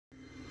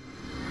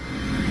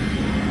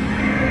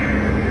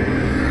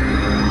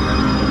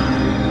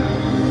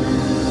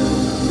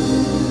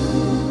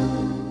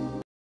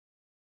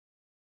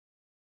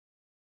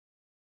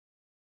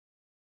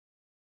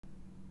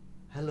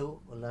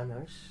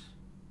learners,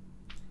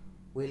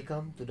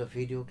 welcome to the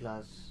video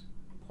class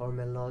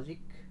Formal Logic,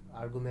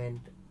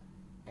 Argument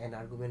and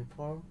Argument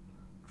Form,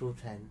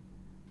 Truth and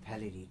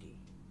Validity.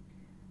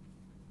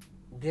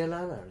 Dear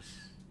learners,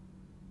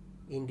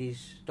 in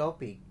this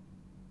topic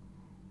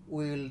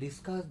we will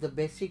discuss the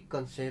basic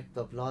concept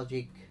of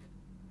logic,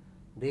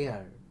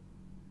 their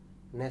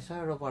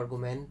nature of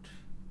argument,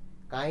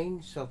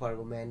 kinds of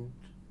argument,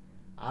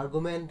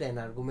 argument and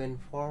argument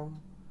form,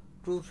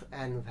 truth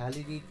and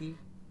validity,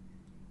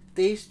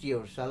 test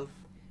yourself,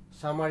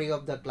 summary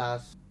of the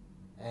class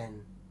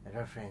and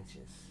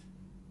references.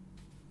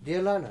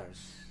 Dear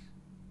learners,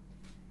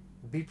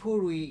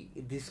 before we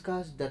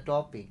discuss the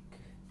topic,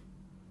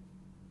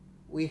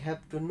 we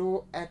have to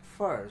know at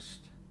first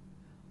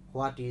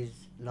what is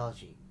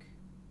logic.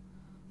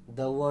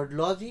 The word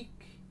logic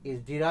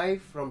is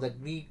derived from the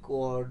Greek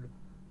word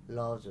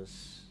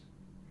logos.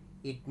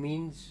 It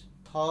means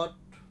thought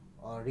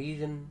or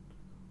reason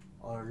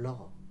or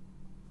law.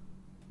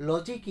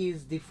 Logic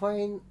is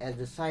defined as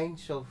the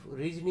science of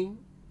reasoning.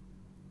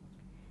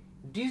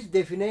 This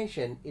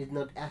definition is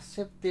not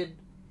accepted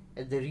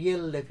as the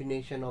real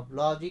definition of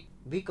logic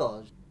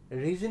because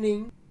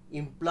reasoning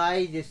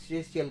implies a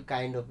special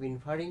kind of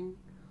inferring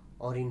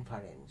or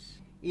inference.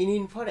 In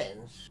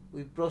inference,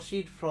 we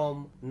proceed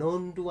from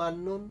known to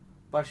unknown,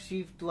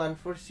 perceived to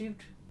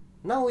unperceived.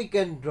 Now we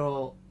can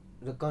draw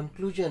the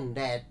conclusion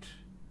that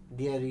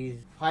there is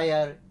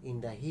fire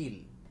in the hill,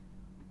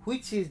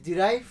 which is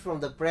derived from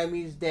the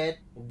premise that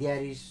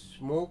there is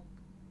smoke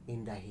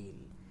in the hill.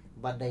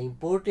 But the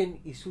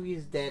important issue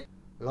is that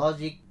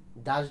logic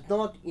does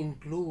not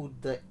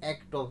include the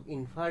act of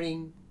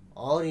inferring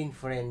or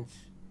inference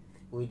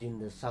within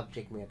the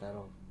subject matter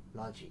of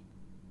logic.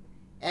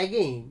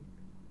 Again,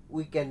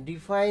 we can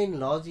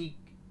define logic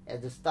as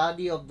the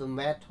study of the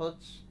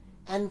methods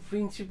and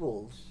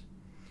principles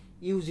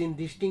used in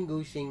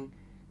distinguishing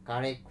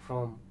correct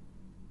from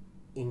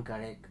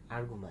incorrect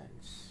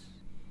arguments.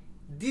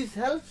 This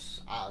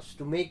helps us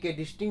to make a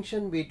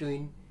distinction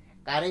between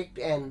correct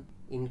and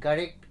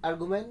incorrect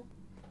argument.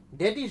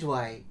 That is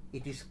why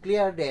it is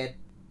clear that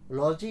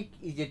logic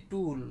is a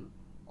tool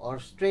or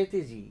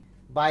strategy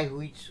by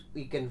which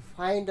we can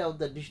find out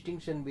the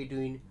distinction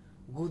between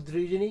good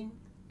reasoning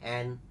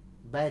and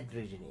bad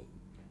reasoning.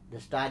 The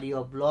study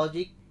of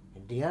logic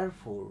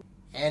therefore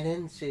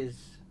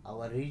enhances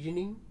our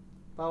reasoning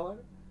power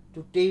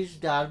to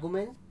test the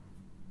argument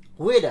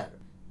whether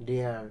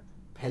they are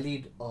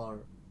valid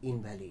or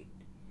invalid.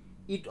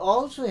 It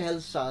also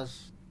helps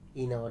us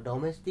in our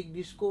domestic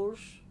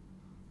discourse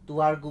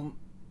to argue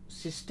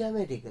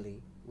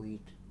systematically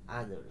with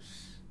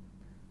others.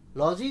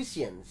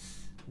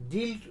 Logicians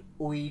deal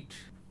with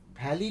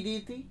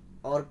validity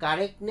or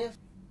correctness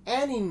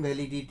and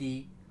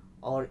invalidity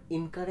or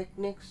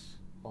incorrectness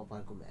of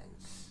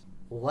arguments,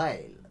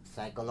 while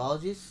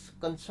psychologists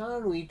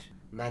concerned with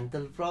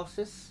mental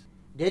process.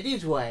 That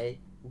is why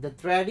the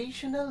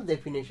traditional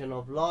definition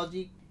of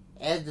logic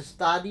as the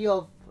study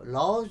of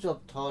laws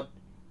of thought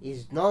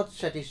is not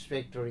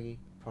satisfactory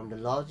from the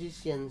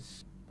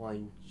logician's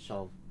points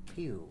of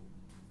view.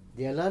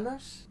 Dear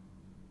learners,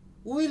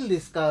 we will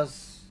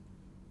discuss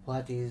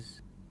what is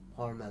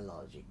formal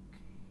logic.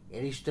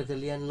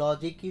 Aristotelian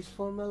logic is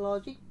formal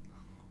logic.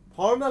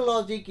 Formal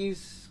logic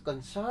is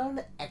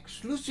concerned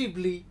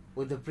exclusively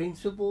with the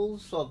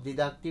principles of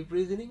deductive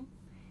reasoning,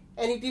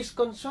 and it is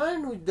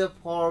concerned with the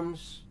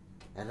forms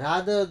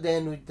rather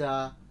than with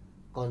the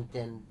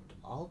content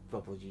of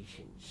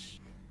propositions.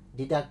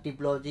 Deductive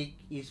logic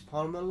is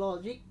formal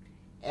logic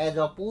as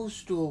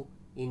opposed to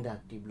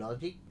inductive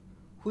logic,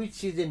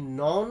 which is a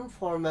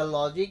non-formal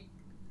logic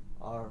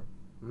or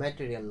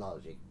material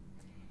logic.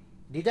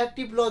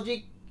 Deductive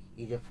logic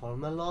is a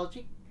formal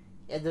logic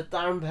as the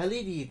term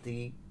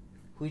validity,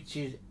 which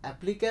is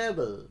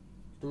applicable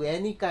to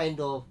any kind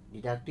of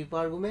deductive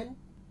argument,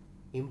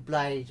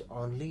 implies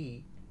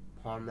only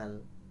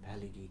formal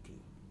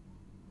validity.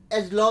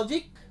 As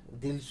logic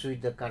deals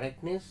with the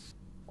correctness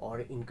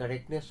or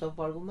incorrectness of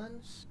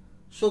arguments,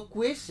 so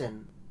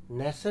question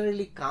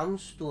naturally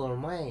comes to our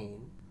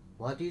mind: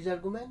 what is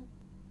argument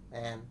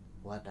and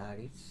what are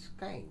its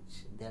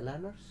kinds? Dear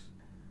learners,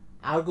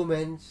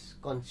 arguments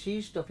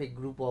consist of a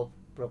group of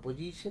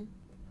propositions,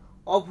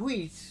 of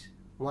which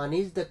one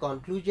is the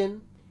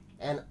conclusion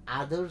and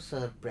others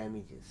are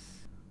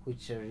premises,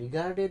 which are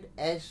regarded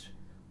as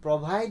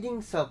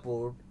providing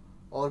support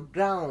or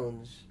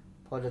grounds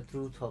for the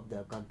truth of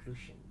the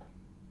conclusion.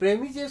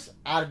 Premises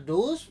are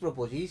those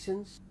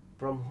propositions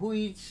from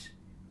which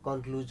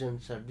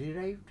conclusions are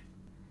derived,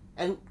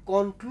 and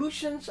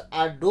conclusions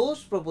are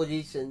those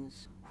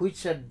propositions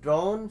which are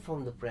drawn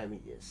from the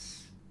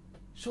premises.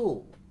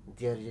 So,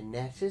 there is a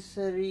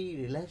necessary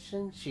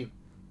relationship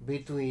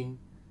between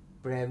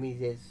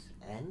premises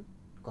and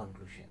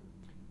conclusion.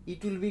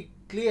 It will be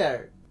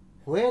clear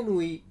when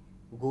we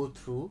go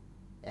through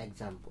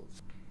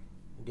examples.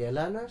 Dear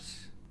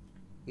learners,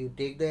 you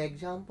take the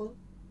example: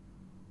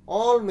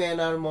 all men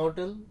are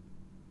mortal.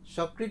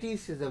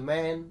 Socrates is a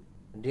man,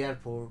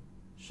 therefore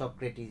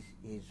Socrates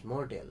is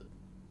mortal.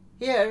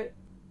 Here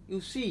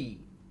you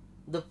see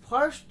the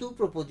first two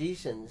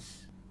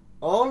propositions,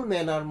 all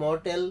men are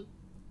mortal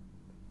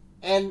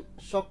and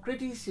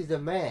Socrates is a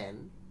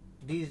man,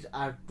 these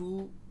are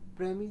two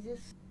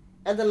premises.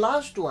 And the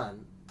last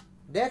one,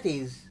 that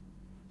is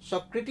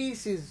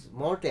Socrates is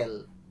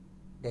mortal,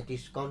 that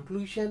is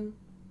conclusion,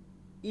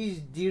 is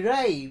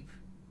derived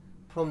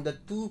from the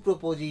two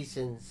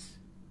propositions,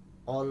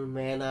 all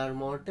men are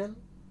mortal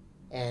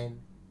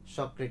and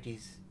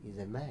Socrates is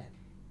a man.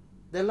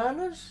 The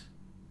learners,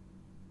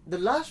 the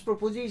last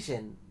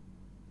proposition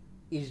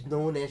is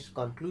known as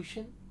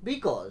conclusion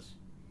because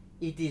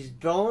it is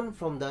drawn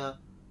from the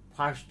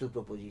first two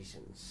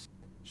propositions.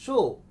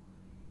 So,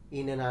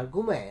 in an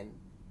argument,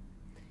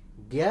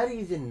 there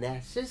is a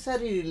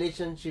necessary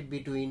relationship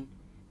between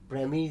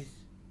premise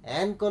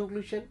and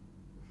conclusion.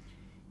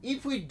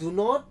 If we do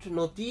not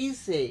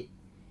notice a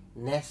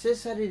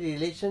necessary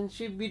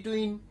relationship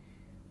between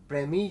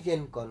premise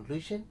and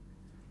conclusion,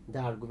 the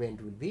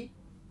argument will be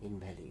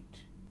invalid.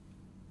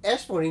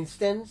 As for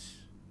instance,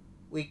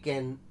 we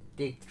can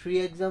take three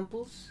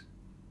examples.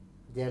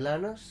 Dear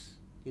learners,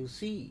 you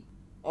see,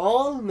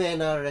 all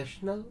men are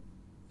rational.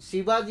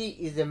 Shivaji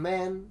is a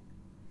man.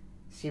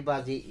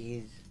 Shivaji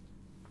is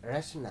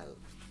rational.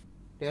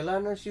 Dear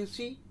learners, you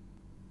see,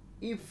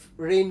 if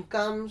rain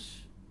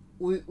comes,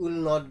 we will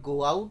not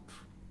go out.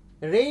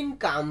 Rain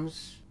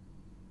comes,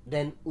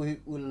 then we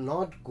will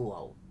not go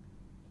out.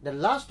 The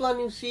last one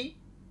you see,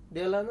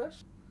 dear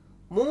learners,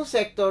 most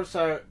actors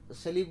are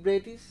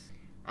celebrities.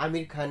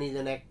 Amir Khan is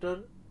an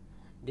actor,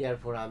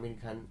 therefore Amir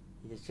Khan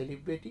is a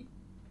celebrity.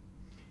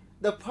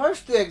 The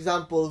first two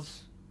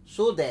examples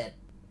show that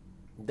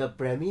the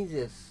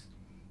premises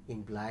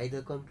imply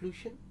the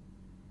conclusion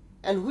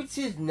and which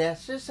is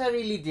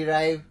necessarily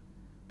derived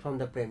from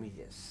the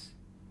premises.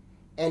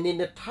 And in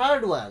the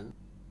third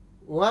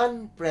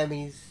one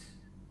premise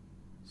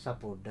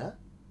support the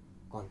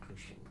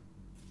conclusion.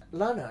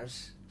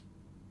 Learners,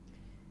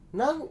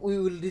 now we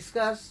will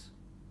discuss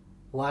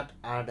what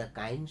are the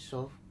kinds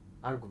of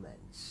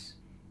arguments.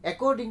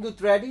 According to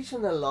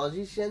traditional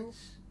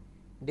logicians,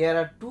 there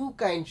are two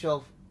kinds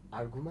of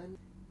argument.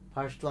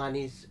 First one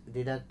is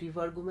deductive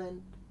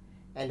argument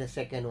and the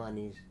second one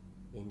is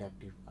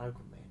inductive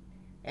argument.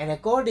 And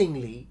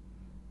accordingly,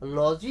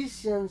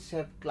 logicians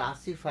have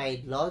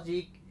classified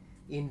logic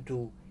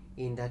into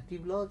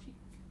inductive logic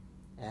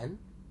and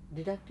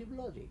deductive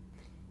logic.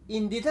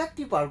 In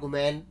deductive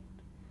argument,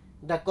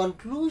 the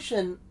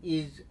conclusion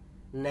is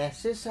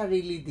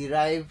necessarily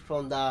derived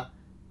from the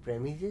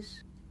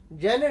premises.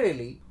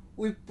 Generally,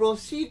 we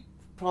proceed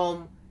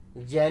from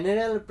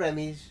general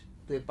premise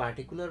to a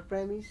particular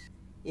premise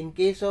in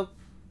case of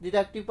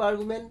deductive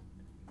argument.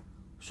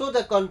 So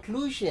the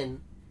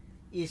conclusion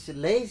is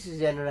less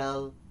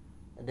general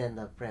than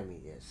the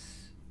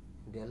premises.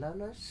 Dear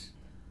learners,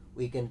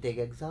 we can take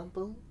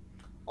example.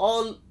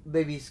 All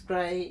babies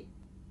cry.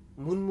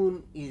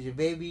 Moon is a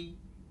baby,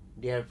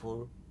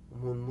 therefore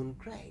Moon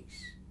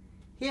cries.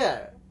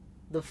 Here,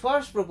 the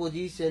first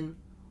proposition,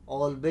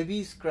 all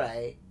babies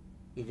cry,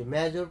 is a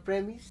major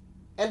premise,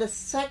 and the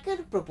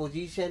second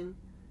proposition,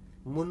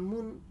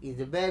 Moon is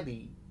a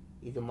baby,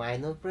 is a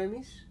minor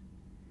premise.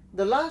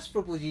 The last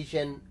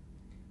proposition,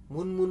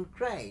 Moon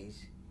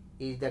cries,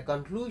 is the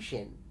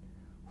conclusion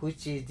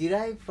which is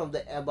derived from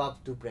the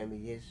above two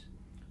premises.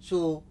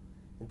 So,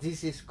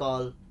 this is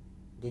called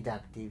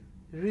deductive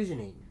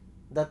reasoning.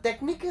 The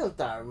technical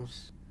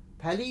terms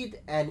valid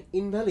and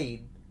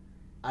invalid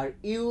are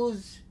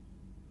used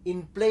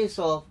in place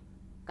of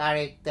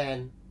correct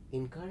and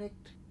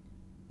incorrect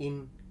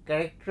in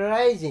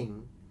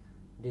characterizing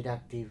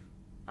deductive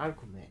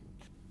argument.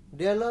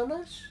 Dear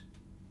learners,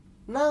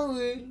 now we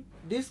will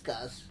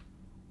discuss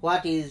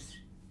what is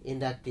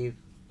inductive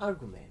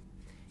argument.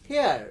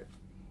 Here,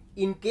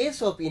 in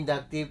case of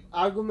inductive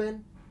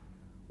argument,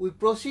 we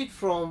proceed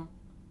from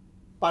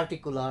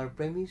particular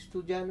premise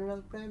to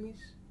general premise.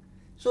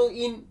 So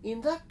in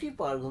inductive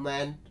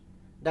argument,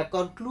 the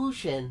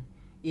conclusion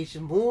is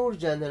more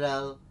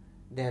general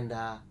than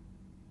the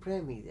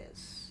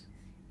premises.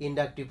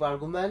 Inductive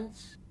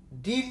arguments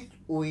deal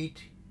with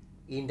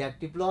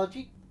inductive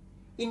logic.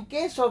 In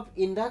case of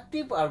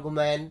inductive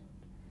argument,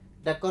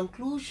 the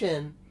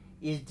conclusion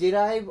is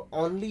derived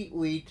only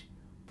with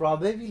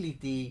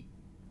probability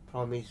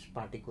from its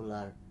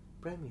particular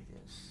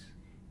premises.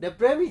 The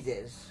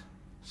premises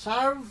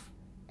serve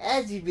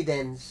as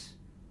evidence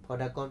for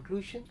the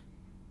conclusion.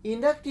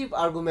 Inductive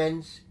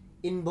arguments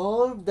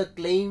involve the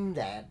claim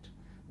that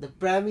the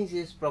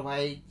premises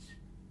provides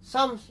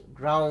some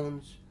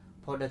grounds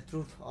for the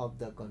truth of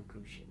the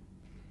conclusion.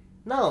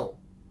 Now,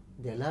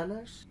 dear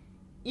learners,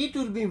 it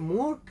will be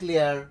more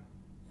clear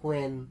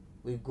when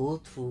we go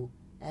through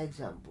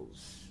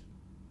examples.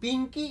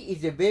 Pinky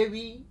is a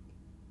baby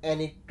and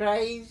it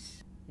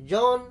cries.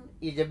 John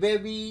is a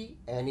baby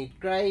and it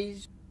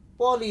cries.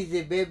 Paul is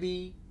a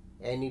baby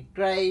and it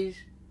cries.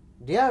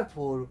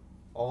 Therefore,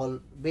 all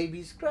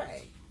babies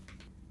cry.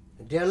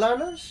 Dear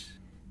learners,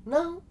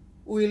 now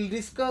we will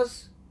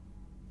discuss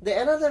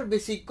another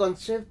basic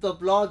concept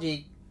of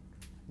logic,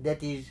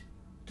 that is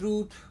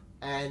truth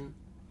and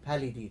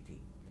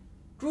validity.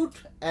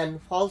 Truth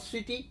and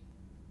falsity,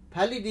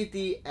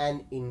 validity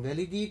and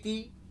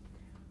invalidity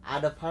are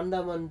the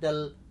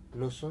fundamental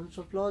notions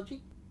of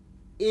logic.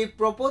 A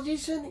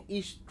proposition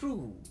is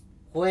true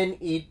when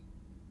it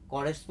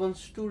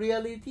corresponds to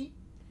reality.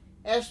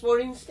 As for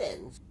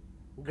instance,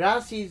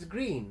 grass is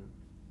green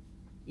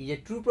is a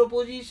true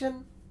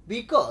proposition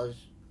because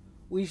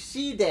we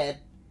see that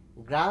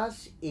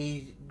grass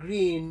is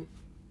green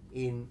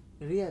in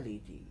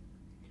reality.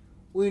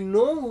 We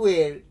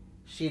nowhere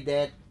see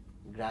that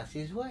grass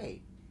is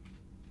white.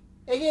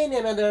 Again,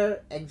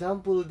 another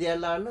example, dear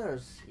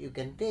learners, you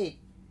can take,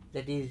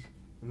 that is,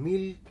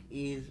 milk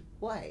is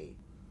white.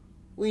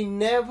 We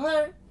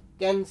never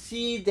can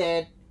see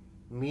that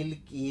milk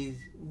is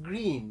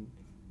green,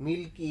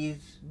 milk is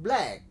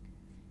black.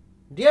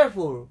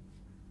 Therefore,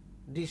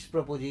 this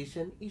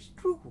proposition is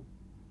true.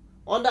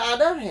 On the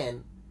other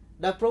hand,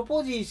 the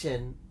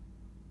proposition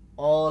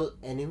all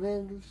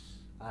animals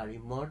are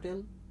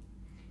immortal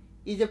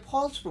is a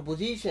false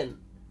proposition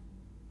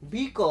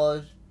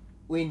because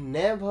we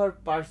never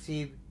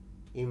perceive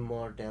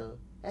immortal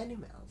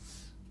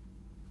animals.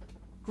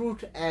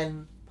 Truth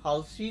and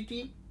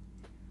falsity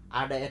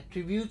are the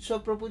attributes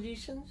of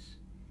propositions,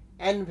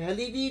 and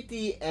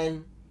validity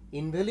and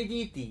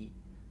invalidity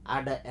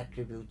are the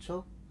attributes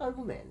of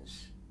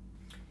arguments.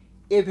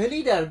 A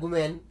valid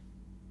argument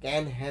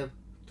can have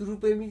true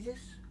premises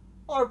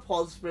or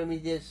false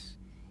premises.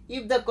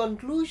 If the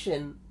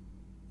conclusion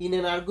in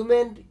an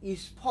argument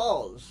is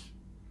false,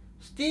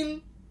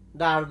 still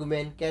the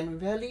argument can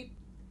be valid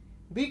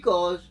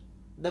because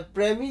the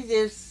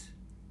premises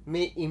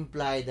may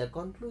imply the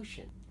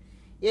conclusion.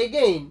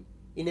 Again,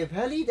 in a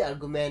valid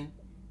argument,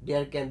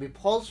 there can be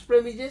false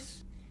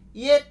premises,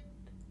 yet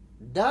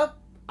the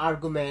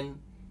argument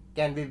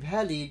can be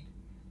valid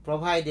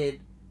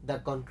provided the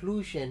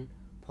conclusion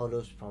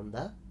follows from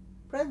the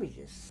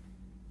premises.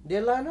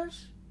 Dear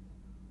learners,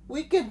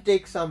 we can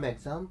take some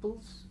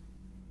examples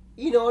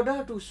in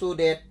order to show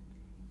that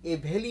a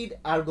valid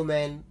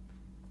argument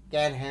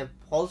can have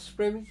false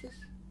premises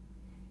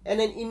and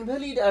an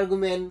invalid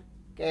argument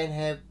can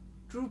have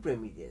true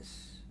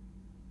premises.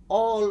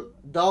 All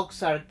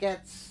dogs are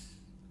cats,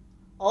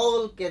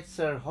 all cats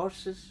are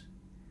horses,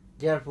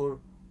 therefore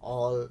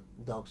all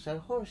dogs are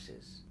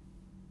horses.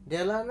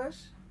 Dear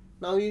learners,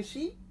 now you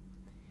see,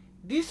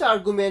 this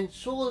argument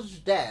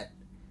shows that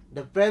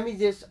the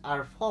premises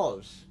are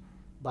false,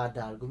 but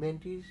the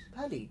argument is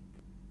valid.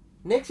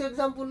 Next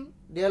example,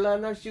 dear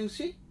learners, you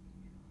see,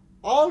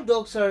 all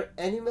dogs are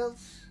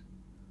animals,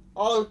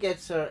 all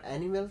cats are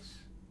animals,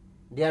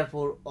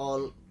 therefore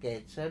all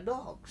cats are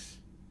dogs.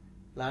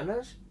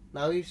 Learners,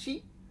 now you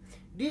see,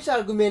 this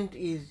argument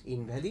is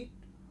invalid,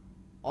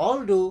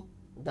 although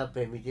the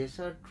premises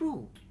are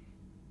true.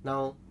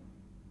 Now,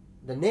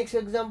 the next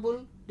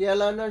example, dear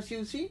learners,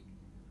 you see,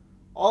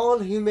 all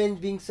human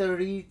beings are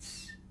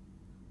rich,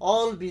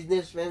 all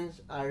businessmen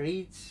are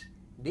rich,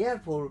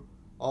 therefore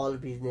all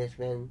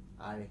businessmen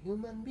are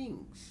human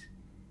beings.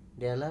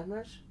 Dear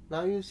learners,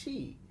 now you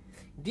see,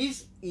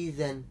 this is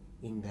an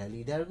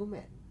invalid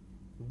argument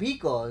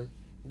because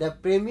the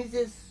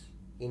premises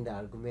in the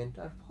argument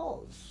are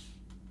false.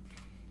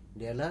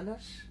 Dear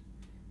learners,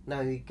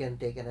 now we can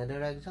take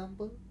another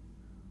example.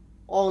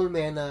 All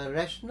men are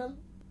rational,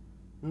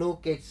 no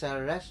cats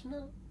are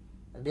rational,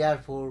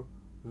 therefore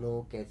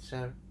no cats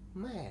are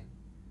men.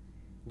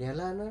 Dear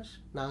learners,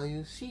 now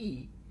you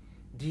see,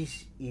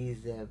 this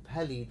is a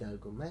valid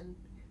argument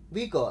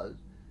because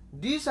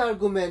this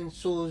argument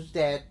shows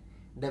that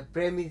the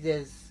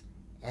premises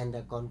and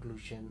the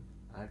conclusion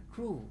are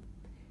true.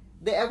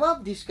 The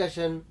above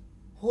discussion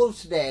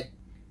holds that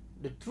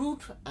the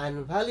truth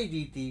and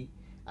validity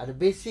are the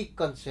basic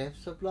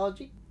concepts of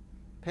logic.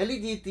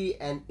 Validity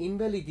and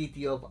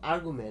invalidity of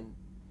argument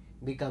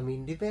become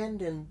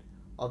independent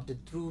of the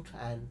truth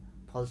and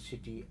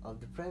falsity of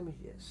the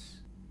premises.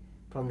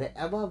 From the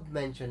above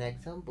mentioned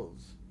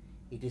examples,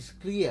 it is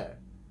clear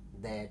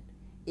that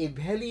a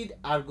valid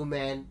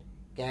argument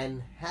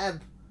can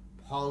have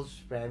false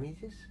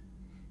premises.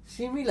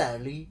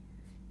 Similarly,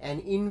 an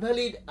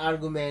invalid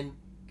argument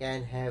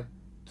can have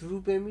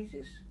true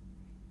premises.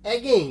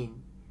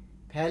 Again,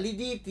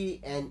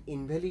 validity and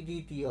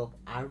invalidity of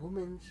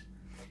arguments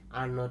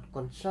are not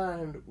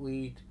concerned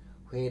with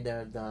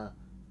whether the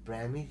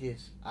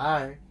premises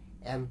are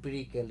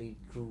empirically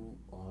true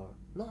or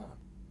not.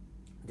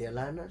 Dear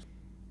learners,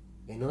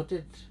 a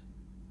noted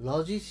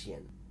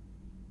logician,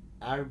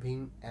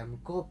 Irving M.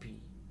 Copy,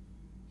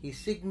 he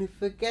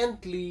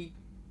significantly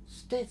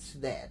states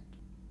that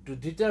to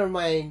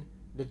determine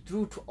the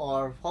truth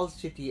or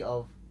falsity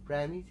of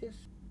premises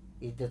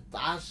is the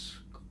task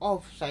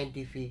of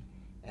scientific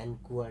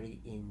inquiry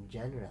in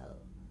general,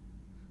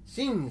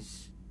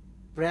 since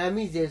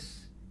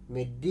premises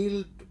may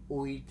deal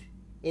with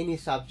any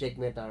subject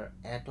matter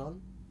at all,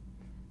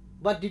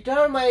 but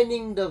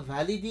determining the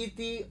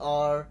validity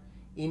or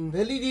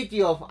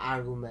invalidity of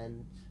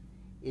arguments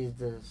is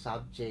the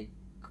subject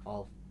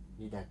of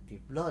deductive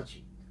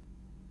logic.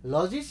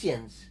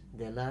 Logicians,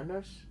 the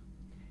learners,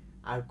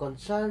 are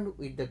concerned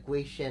with the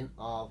question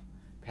of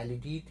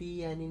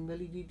validity and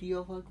invalidity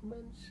of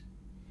arguments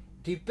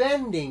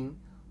depending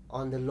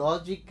on the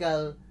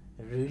logical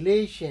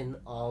relation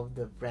of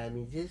the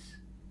premises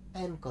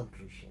and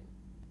conclusion.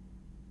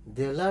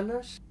 Dear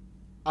learners,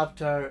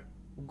 after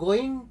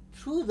going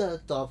through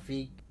the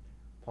topic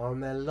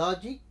formal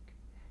logic,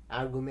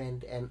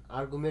 argument and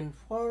argument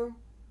form,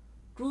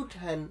 truth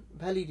and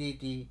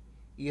validity,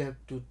 you have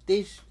to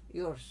test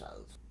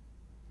yourself.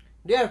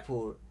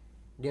 Therefore,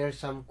 there are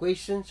some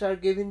questions are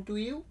given to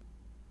you.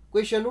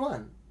 Question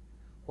 1.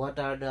 What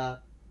are the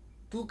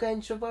two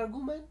kinds of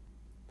argument?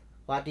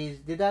 What is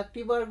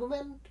deductive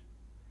argument?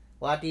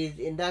 What is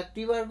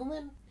inductive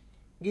argument?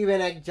 Give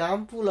an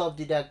example of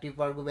deductive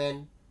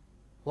argument.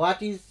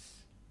 What is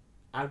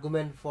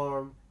argument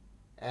form?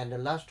 And the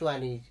last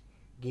one is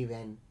give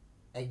an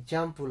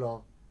example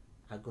of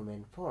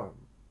argument form.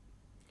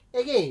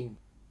 Again,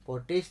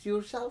 for test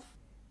yourself,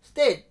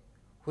 state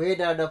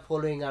whether the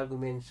following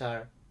arguments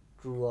are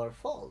true or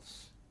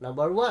false.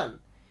 Number 1.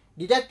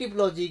 Deductive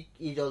logic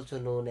is also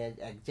known as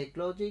exact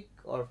logic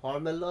or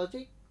formal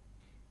logic.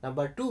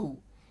 Number 2.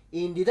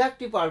 In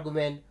deductive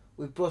argument,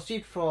 we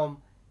proceed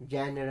from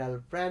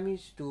general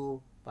premise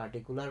to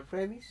particular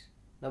premise.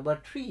 Number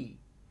 3.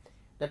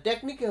 The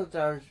technical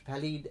terms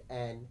valid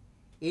and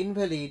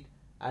invalid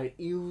are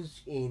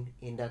used in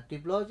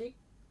inductive logic.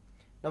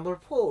 Number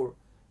 4.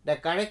 The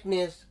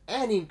correctness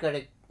and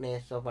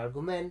incorrectness of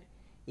argument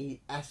is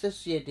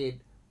associated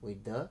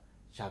with the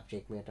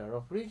subject matter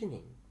of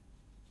reasoning.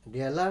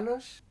 Dear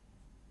learners,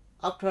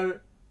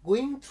 after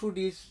going through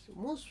these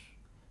most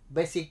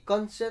basic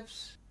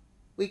concepts,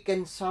 we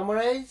can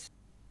summarize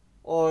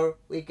or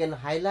we can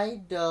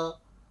highlight the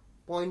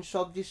points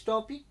of this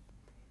topic.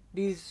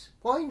 These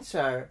points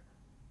are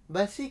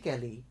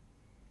basically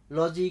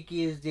logic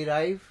is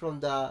derived from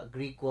the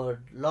Greek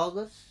word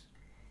logos.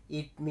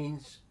 It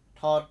means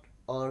thought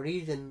or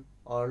reason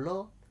or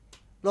law.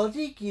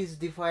 Logic is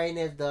defined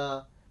as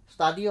the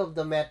study of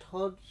the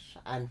methods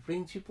and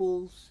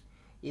principles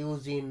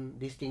used in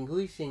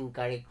distinguishing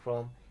correct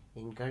from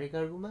incorrect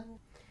argument.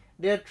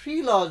 There are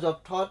three laws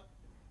of thought,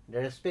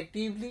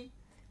 respectively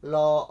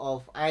law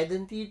of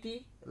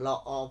identity,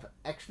 law of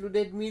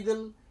excluded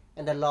middle,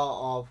 and the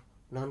law of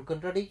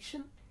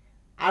non-contradiction.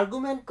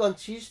 Argument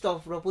consists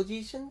of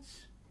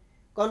propositions.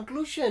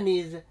 Conclusion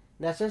is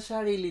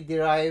necessarily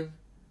derived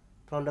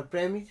from the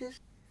premises.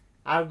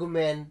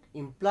 Argument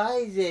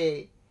implies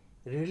a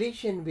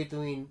relation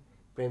between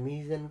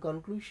premise and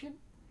conclusion.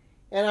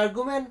 An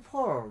argument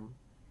form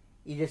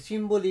is a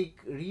symbolic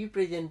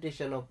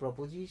representation of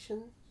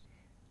propositions.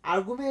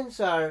 Arguments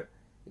are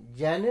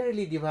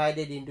generally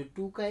divided into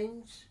two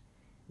kinds,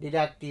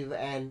 deductive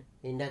and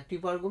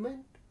inductive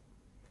argument.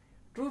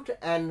 Truth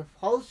and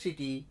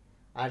falsity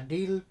are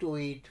dealt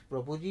with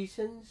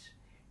propositions,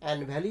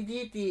 and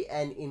validity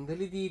and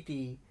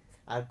invalidity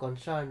are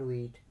concerned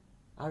with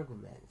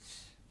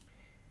arguments.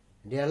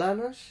 Dear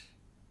learners,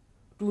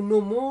 to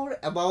know more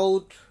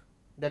about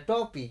the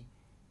topic,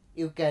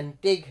 you can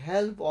take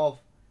help of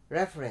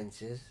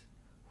references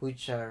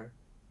which are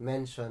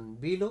mentioned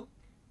below.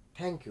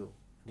 Thank you,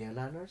 dear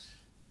learners.